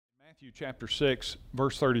Matthew chapter 6,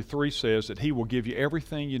 verse 33 says that He will give you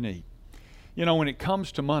everything you need. You know, when it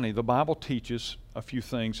comes to money, the Bible teaches a few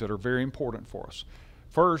things that are very important for us.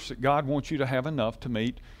 First, that God wants you to have enough to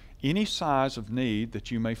meet any size of need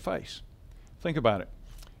that you may face. Think about it.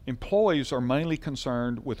 Employees are mainly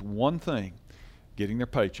concerned with one thing, getting their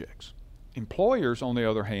paychecks. Employers, on the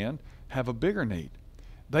other hand, have a bigger need.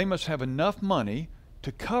 They must have enough money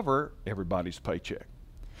to cover everybody's paycheck.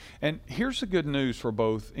 And here's the good news for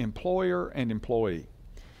both employer and employee.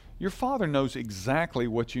 Your Father knows exactly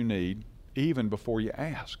what you need even before you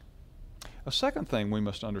ask. A second thing we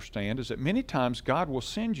must understand is that many times God will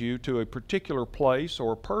send you to a particular place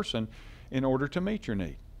or person in order to meet your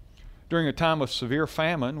need. During a time of severe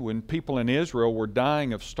famine, when people in Israel were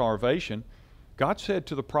dying of starvation, God said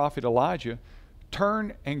to the prophet Elijah,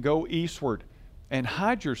 "Turn and go eastward and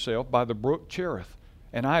hide yourself by the brook Cherith,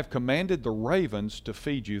 and I have commanded the ravens to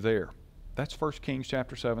feed you there." That's 1 Kings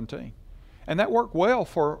chapter 17. And that worked well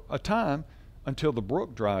for a time until the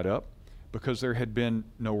brook dried up because there had been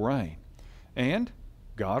no rain. And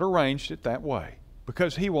God arranged it that way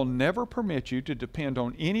because He will never permit you to depend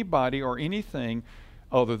on anybody or anything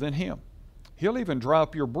other than Him. He'll even dry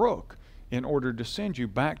up your brook in order to send you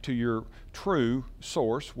back to your true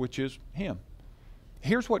source, which is Him.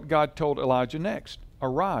 Here's what God told Elijah next.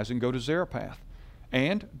 "Arise and go to Zarephath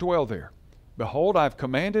and dwell there. Behold, I've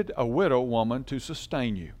commanded a widow woman to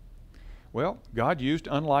sustain you." Well, God used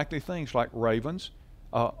unlikely things like ravens,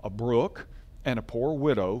 a brook, and a poor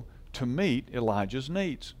widow to meet Elijah's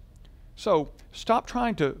needs. So stop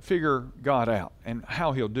trying to figure God out and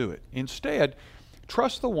how He'll do it. Instead,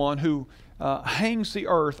 trust the one who hangs the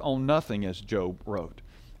earth on nothing, as Job wrote,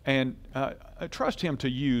 and trust Him to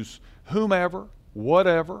use whomever,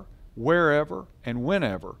 whatever, wherever, and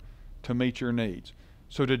whenever to meet your needs.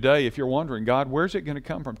 So today, if you're wondering, God, where's it going to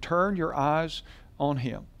come from? Turn your eyes on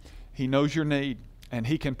Him. He knows your need, and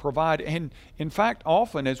He can provide. And in fact,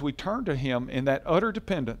 often as we turn to Him in that utter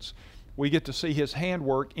dependence, we get to see His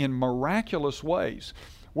handwork in miraculous ways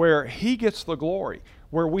where He gets the glory,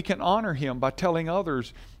 where we can honor Him by telling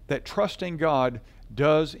others that trusting God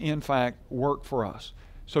does in fact work for us.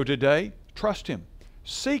 So today, trust Him.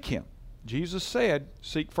 Seek Him. Jesus said,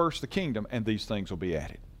 "Seek first the kingdom, and these things will be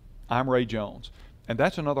added." I'm Ray Jones, and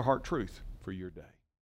that's another heart truth for your day.